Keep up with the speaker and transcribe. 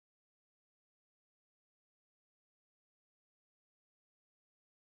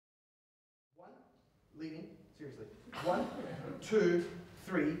Lean in. Seriously. 1, 2,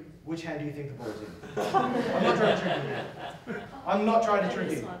 3. Which hand do you think the ball's in? I'm not trying to trick you here. I'm not trying to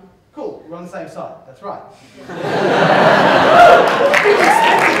trick you. Cool. We're on the same side. That's right.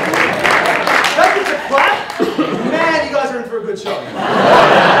 That gets a clap. Man, you guys are in for a good show.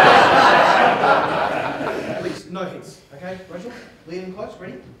 Please, no hints. Okay, Rachel? Lean in close.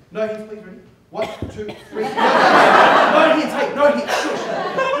 Ready? No hints, please. Ready? 1, 2, 3. No hints. Hey, no hints. Shush.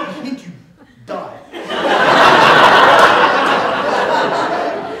 Hint, you die.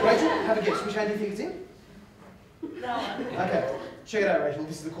 Rachel, have a guess. Which hand do you think it's in? That one. Okay. Check it out, Rachel.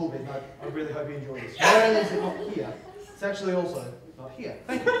 This is the cool bit. I really hope you enjoy this. Not only is it not here, it's actually also not here.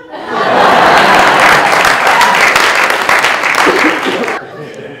 Thank you.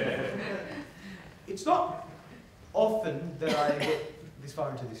 It's not often that I get this far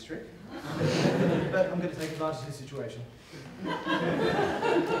into this trick, but I'm going to take advantage of this situation.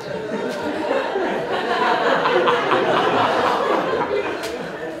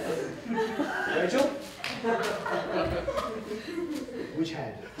 Rachel? Which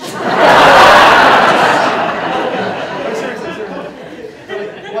hand?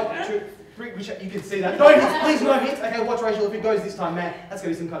 Seriously. 1, 2, 3. Which hand? You can see that. No hits, please, no hits. Okay, watch Rachel. If it goes this time, man, that's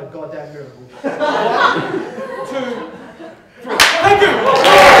going to be some kind of goddamn miracle. 1, 2, 3. Thank you!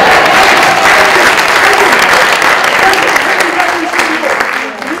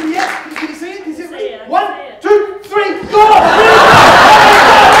 Yeah, can you see it? Can you see it? 1, 2, 3, go!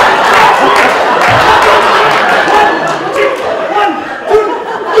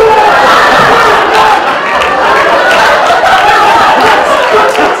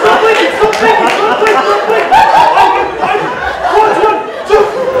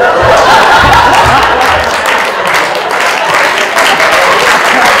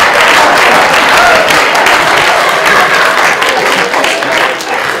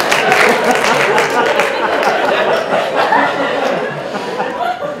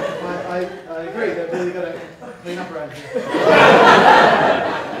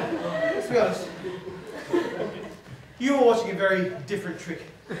 Let's be honest. You were watching a very different trick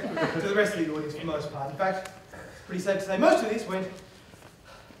to the rest of the audience for the most part. In fact, it's pretty safe to say most of this went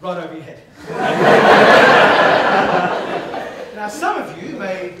right over your head. Now, some of you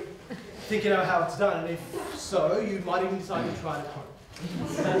may think you know how it's done, and if so, you might even decide to try it at home.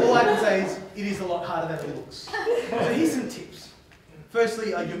 All I can say is, it is a lot harder than it looks. So here's some tips. Firstly,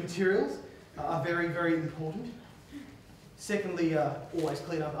 your materials are very, very important. Secondly, always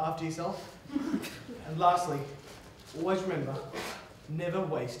clean up after yourself. And lastly, always remember, never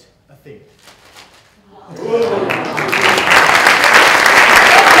waste a thing.